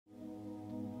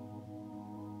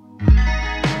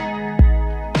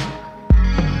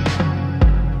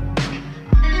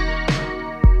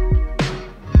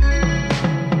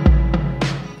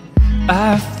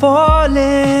I've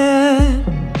fallen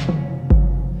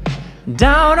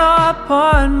down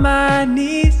upon my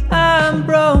knees. I'm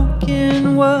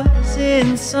broken,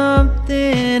 wasn't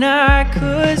something I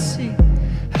could see.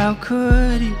 How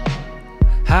could you?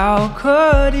 How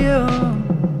could you?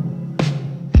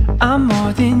 I'm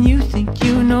more than you think,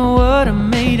 you know what I'm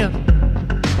made of.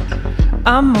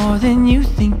 I'm more than you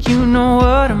think, you know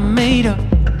what I'm made of.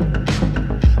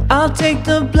 I'll take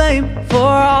the blame for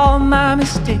all my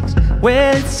mistakes,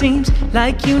 where it seems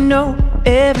like you know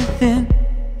everything,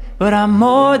 but I'm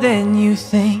more than you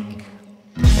think.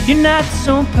 You're not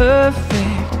so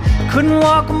perfect, couldn't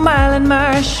walk a mile in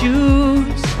my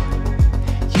shoes.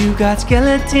 You got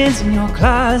skeletons in your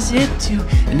closet too,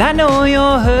 and I know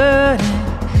you're hurting.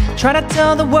 Try to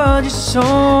tell the world you're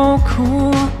so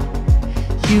cool.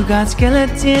 You got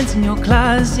skeletons in your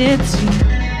closet too.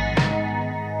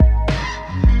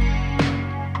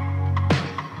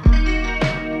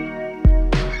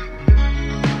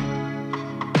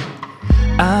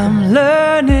 I'm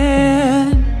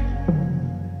learning,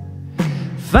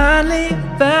 finally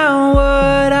found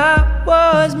what I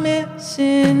was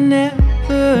missing.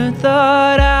 Never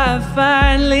thought I'd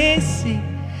finally see.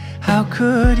 How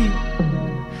could you?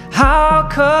 How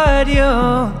could you?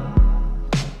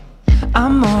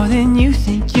 I'm more than you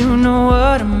think, you know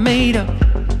what I'm made of.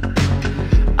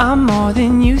 I'm more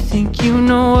than you think, you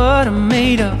know what I'm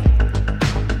made of.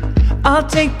 I'll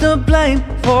take the blame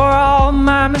for all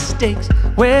my mistakes,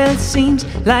 where it seems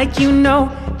like you know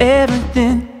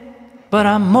everything, but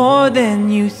I'm more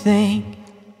than you think.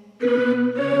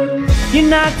 You're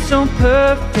not so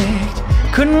perfect,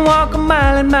 couldn't walk a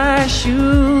mile in my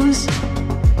shoes.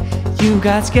 You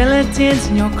got skeletons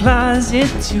in your closet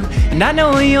too, and I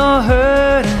know you're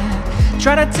hurting.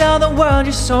 Try to tell the world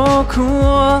you're so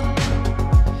cool.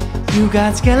 You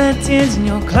got skeletons in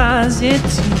your closet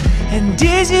too. And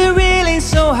is it really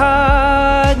so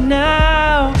hard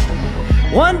now?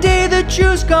 One day the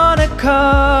truth's gonna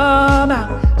come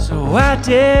out, so I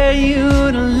dare you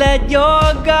to let your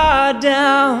guard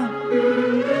down.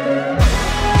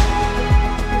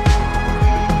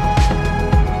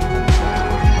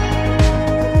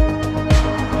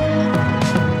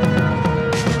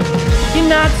 You're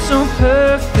not so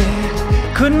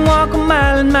perfect, couldn't walk a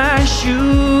mile in my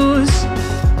shoes.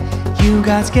 You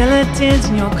got skeletons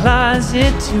in your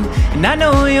closet too, and I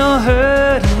know you're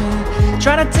hurting.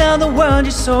 Try to tell the world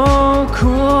you're so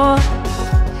cool.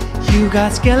 You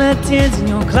got skeletons in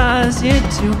your closet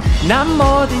too, and I'm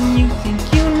more than you think,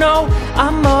 you know.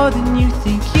 I'm more than you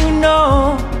think, you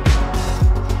know.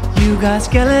 You got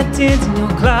skeletons in your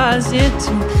closet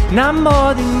too, and I'm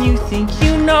more than you think,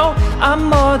 you know. I'm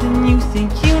more than you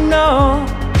think, you know.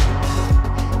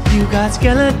 You got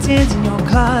skeletons in your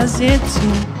closet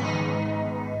too.